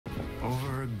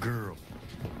Over a girl.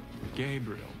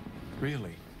 Gabriel.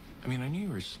 Really? I mean, I knew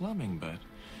you were slumming, but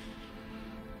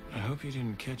I hope you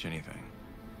didn't catch anything.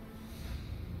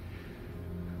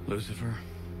 Lucifer,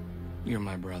 you're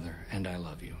my brother, and I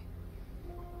love you.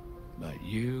 But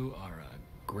you are a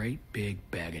great big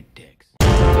bag of dicks.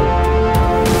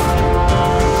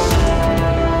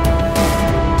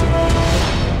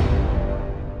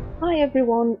 Hi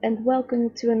everyone, and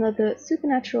welcome to another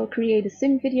Supernatural Create a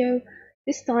Sim video.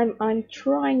 This time I'm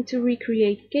trying to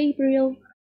recreate Gabriel.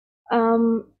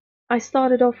 I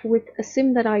started off with a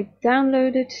sim that I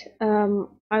downloaded.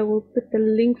 I will put the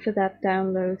link for that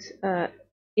download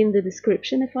in the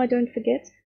description if I don't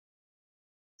forget.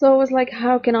 So I was like,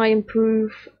 how can I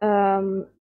improve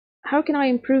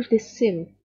this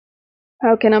sim?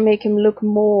 How can I make him look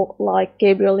more like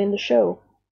Gabriel in the show?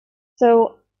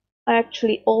 So I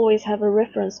actually always have a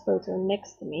reference photo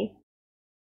next to me.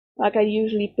 Like, I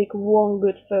usually pick one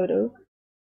good photo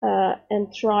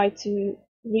and try to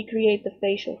recreate the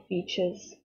facial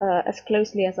features as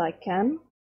closely as I can.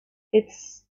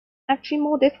 It's actually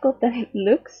more difficult than it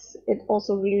looks. It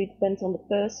also really depends on the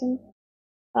person.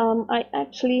 I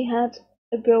actually had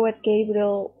a go at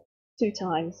Gabriel 2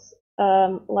 times.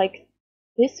 Like,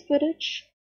 this footage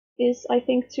is, I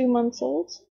think, 2 months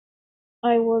old.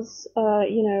 I was,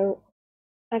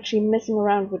 actually messing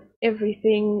around with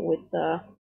everything.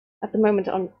 At the moment,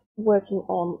 I'm working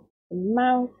on the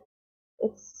mouth.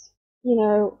 It's,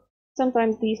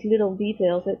 sometimes these little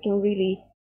details that can really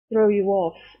throw you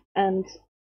off. And,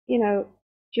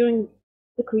 during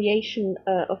the creation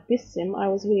of this sim, I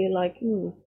was really like,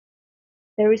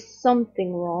 there is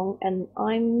something wrong, and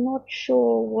I'm not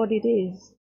sure what it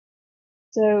is.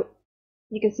 So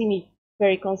you can see me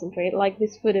very concentrated. Like,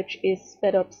 this footage is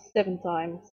sped up 7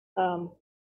 times.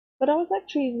 But I was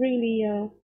actually really,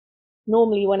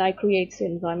 normally when I create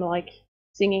sims, I'm like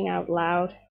singing out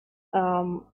loud.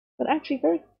 But actually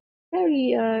very,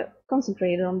 very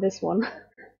concentrated on this one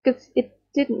because it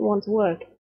didn't want to work.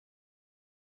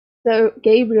 So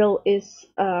Gabriel is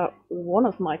one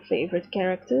of my favorite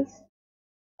characters.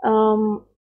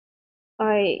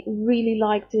 I really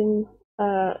liked him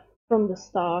from the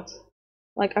start.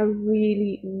 Like, I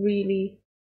really, really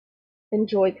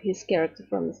enjoyed his character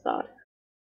from the start.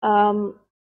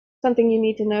 Something you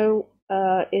need to know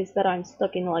is that I'm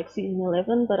stuck in like season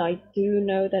 11, but I do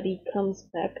know that he comes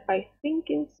back, I think,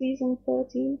 in season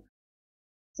 13.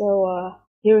 So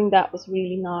hearing that was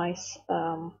really nice.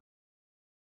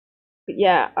 But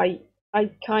yeah, I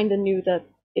kind of knew that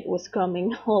it was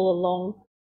coming all along.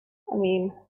 I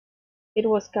mean, it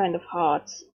was kind of hard,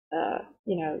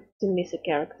 to miss a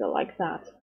character like that.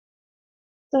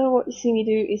 So what you see me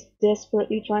do is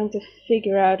desperately trying to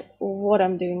figure out what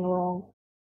I'm doing wrong.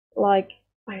 Like,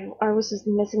 I was just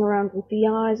messing around with the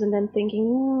eyes and then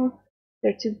thinking,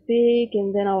 they're too big,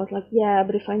 and then I was like, yeah,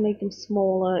 but if I make them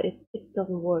smaller, it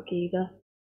doesn't work either.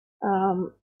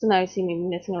 So now you see me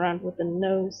messing around with the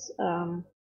nose.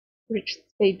 Richard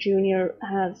Speight Jr.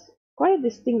 has quite a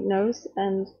distinct nose,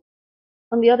 and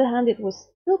on the other hand, it was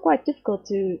still quite difficult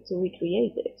to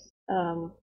recreate it.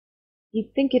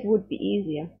 You'd think it would be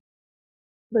easier,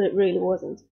 but it really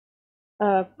wasn't.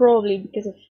 Probably because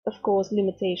of course,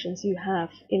 limitations you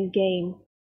have in game.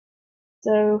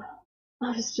 So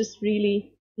I was just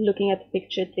really looking at the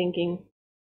picture thinking,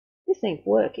 this ain't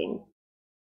working.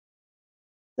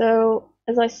 So,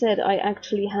 as I said, I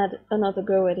actually had another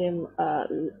go at him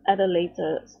at a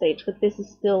later stage, but this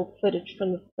is still footage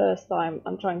from the first time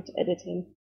I'm trying to edit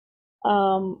him.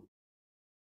 I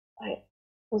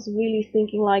was really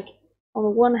thinking, like, on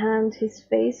the one hand, his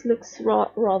face looks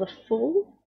rather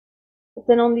full, but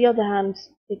then on the other hand,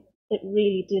 it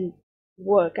really didn't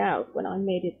work out when I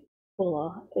made it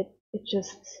fuller. It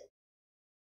just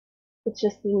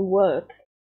didn't work.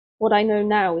 What I know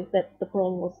now is that the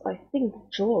problem was, I think, the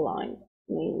jawline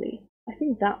mainly. I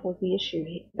think that was the issue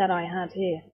that I had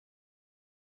here.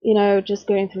 Just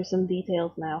going through some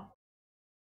details now.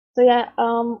 So yeah,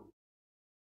 I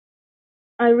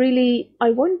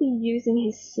won't be using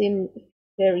his sim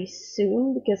very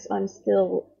soon because I'm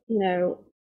still, in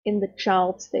the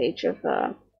child stage of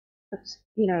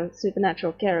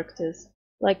supernatural characters.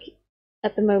 Like,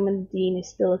 at the moment, Dean is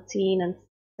still a teen and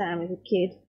Sam is a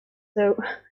kid. So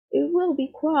it will be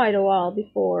quite a while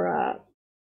before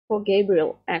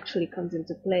Gabriel actually comes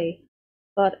into play.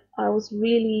 But I was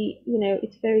really,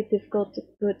 it's very difficult to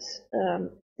put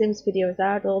Sims videos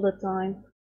out all the time,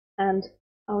 and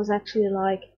I was actually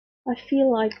like, I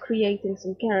feel like creating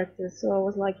some characters, so I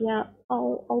was like, yeah,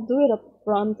 I'll do it up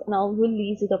front and I'll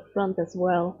release it up front as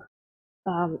well,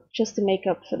 just to make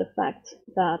up for the fact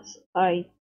that I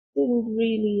didn't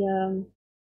really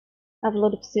have a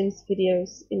lot of Sims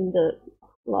videos in the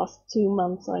last 2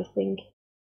 months, I think.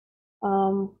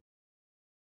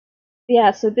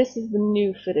 Yeah, so this is the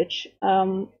new footage.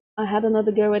 I had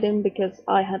another go at him because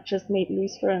I had just made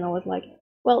Lucifer and I was like,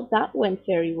 well, that went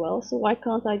very well, so why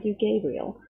can't I do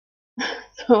Gabriel?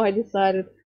 So I decided,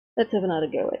 let's have another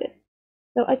go at it.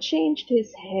 So I changed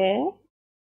his hair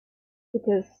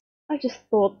because I just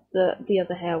thought the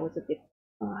other hair was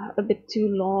a bit too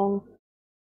long.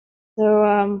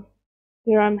 So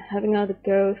here I'm having another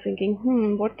go,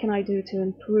 thinking, what can I do to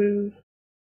improve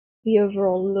the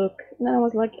overall look? And then I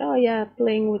was like, oh yeah,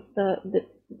 playing with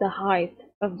the height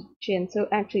of the chin. So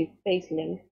actually face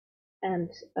length and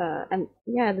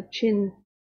yeah, the chin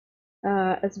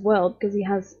as well, because he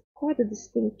has quite a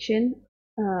distinct chin.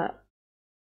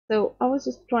 So I was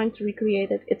just trying to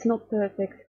recreate it. It's not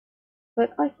perfect,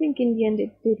 but I think in the end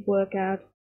it did work out.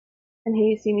 And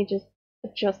here you see me just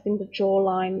adjusting the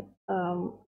jawline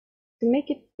to make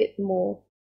it fit more.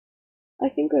 I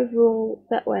think overall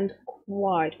that went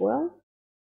quite well.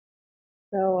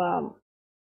 So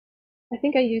I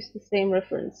think I used the same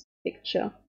reference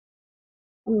picture.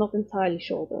 I'm not entirely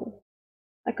sure though.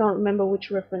 I can't remember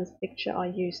which reference picture I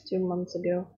used 2 months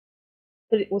ago.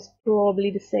 But it was probably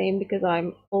the same because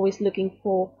I'm always looking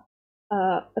for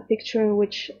a picture in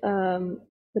which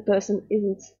the person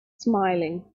isn't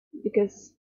smiling.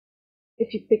 Because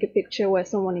if you pick a picture where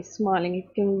someone is smiling,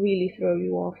 it can really throw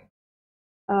you off.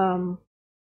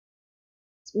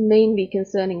 It's mainly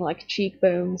concerning like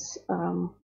cheekbones.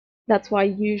 That's why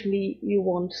usually you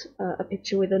want a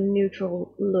picture with a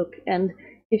neutral look. And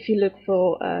if you look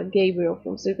for Gabriel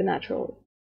from Supernatural,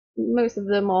 most of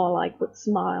them are like with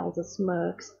smiles or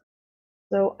smirks.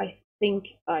 So I think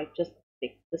I just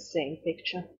picked the same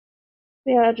picture.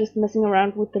 Yeah, just messing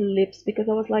around with the lips because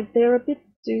I was like, they're a bit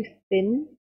too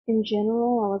thin in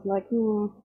general. I was like,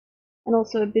 and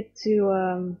also a bit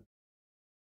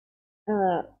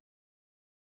uh,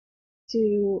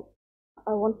 too,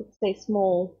 I wanted to say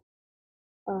small.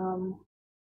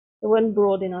 They weren't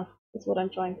broad enough, is what I'm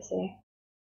trying to say.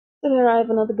 So here I have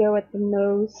another go at the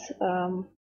nose.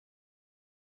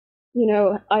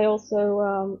 I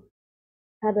also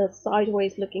had a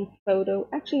sideways looking photo.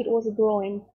 Actually, it was a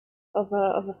drawing of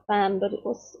a fan, but it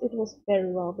was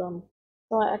very well done.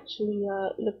 So I actually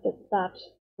looked at that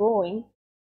drawing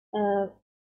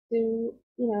to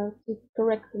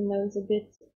correct the nose a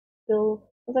bit. Still,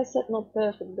 as I said, not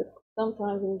perfect, but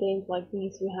sometimes in games like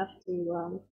these you have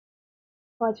to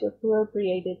try to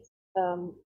appropriate it,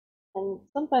 and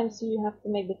sometimes you have to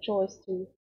make the choice to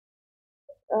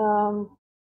um,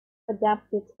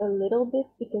 adapt it a little bit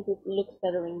because it looks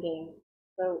better in game.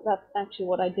 So that's actually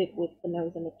what I did with the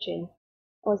nose and the chin.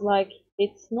 I was like,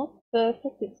 it's not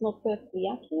perfect, it's not perfectly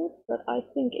accurate, but I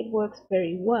think it works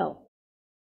very well.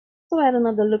 So I had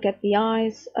another look at the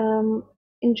eyes.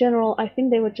 In general, I think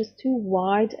they were just too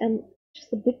wide and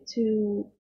just a bit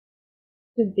too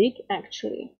big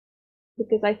actually,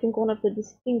 because I think one of the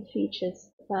distinct features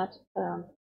that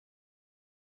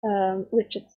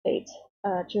Richard Speight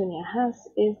Jr. has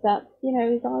is that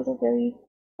his eyes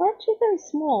are actually very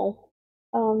small,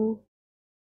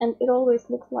 and it always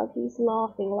looks like he's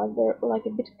laughing, like they're like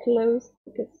a bit closed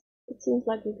because it seems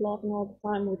like he's laughing all the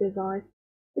time with his eyes,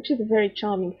 which is a very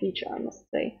charming feature, I must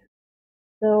say.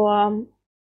 So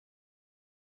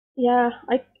yeah,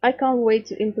 I can't wait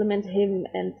to implement him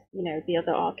and the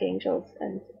other archangels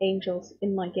and angels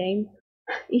in my game,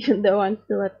 even though I'm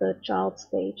still at the child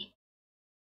stage.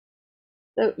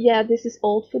 So yeah, this is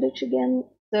old footage again.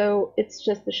 So it's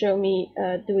just to show me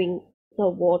doing the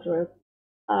wardrobe.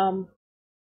 Um,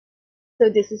 so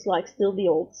this is like still the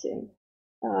old Sim.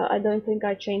 I don't think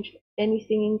I changed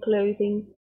anything in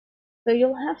clothing. So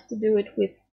you'll have to do it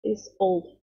with this old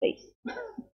face.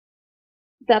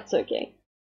 That's okay.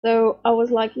 So I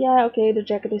was like, yeah, okay, the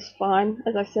jacket is fine.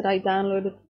 As I said, I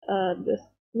downloaded the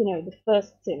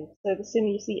first Sim. So the Sim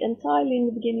you see entirely in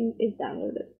the beginning is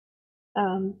downloaded.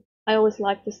 I always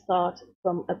like to start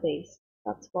from a base.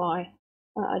 That's why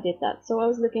I did that. So I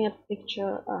was looking at the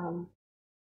picture,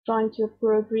 trying to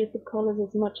appropriate the colors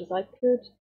as much as I could,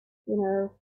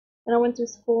 And I went to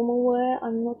his formal wear.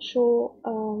 I'm not sure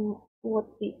what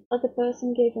the other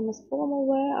person gave him as formal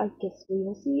wear. I guess we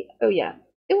will see. Oh yeah,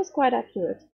 it was quite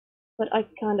accurate, but I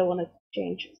kind of wanted to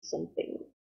change something,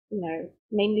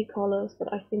 mainly colors.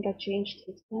 But I think I changed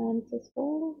his pants as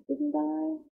well, didn't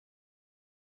I?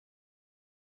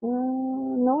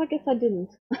 No, I guess I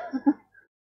didn't.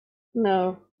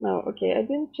 No, okay, I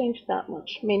didn't change that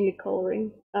much, mainly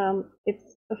coloring.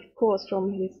 It's of course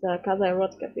from his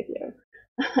CAS video.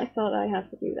 I thought I had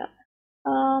to do that.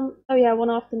 Oh yeah, one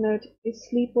after note is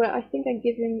sleepwear. I think I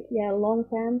give him, long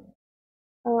pants.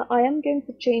 I am going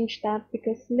to change that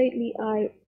because lately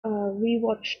I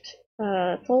rewatched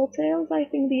Tall Tales, I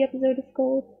think the episode is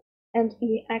called, and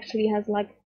he actually has like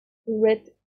red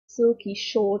silky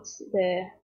shorts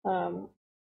there,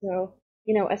 so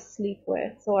you know, as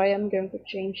sleepwear. So I am going to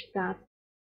change that.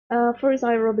 For his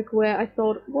aerobic wear, I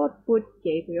thought, what would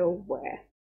Gabriel wear?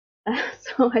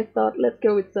 So I thought, let's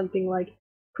go with something like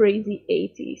crazy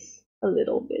 80s a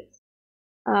little bit.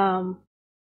 Um,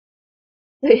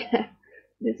 so yeah,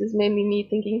 this is mainly me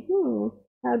thinking,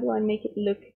 how do I make it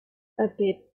look a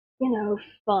bit, you know,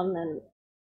 fun and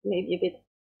maybe a bit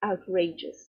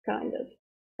outrageous, kind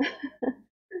of.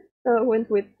 So I went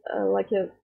with like a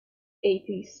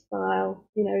 80s style,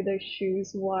 you know, those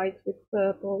shoes white with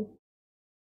purple,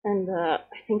 and I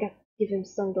think I give him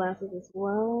sunglasses as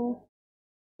well.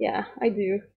 Yeah, I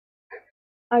do.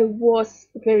 I was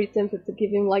very tempted to give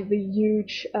him like the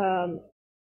huge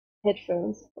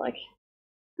headphones. Like,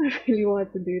 I really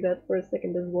wanted to do that for a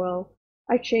second as well.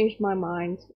 I changed my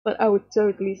mind, but I would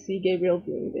totally see Gabriel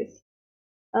doing this.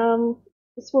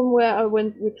 This one where I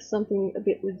went with something a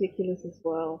bit ridiculous as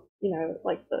well. You know,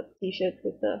 like the t-shirt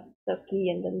with the ducky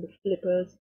and then the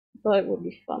flippers. I thought it would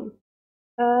be fun.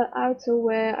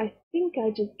 Outerwear, I think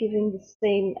I just give him the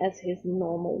same as his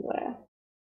normal wear.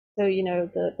 So, you know,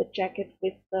 the jacket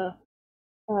with the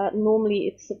normally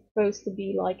it's supposed to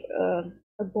be like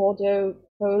a Bordeaux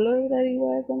polo that he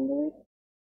wears under it,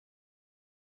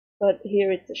 but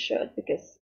here it's a shirt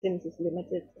because Sims is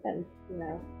limited and, you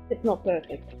know, it's not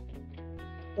perfect.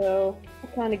 So I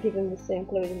kind of give him the same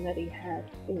clothing that he has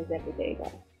in his everyday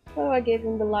life. So I gave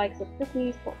him the likes of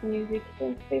cookies, pop music,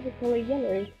 and his favorite color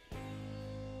yellow.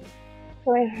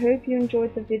 So I hope you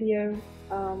enjoyed the video,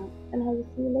 and I will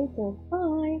see you later.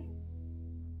 Bye!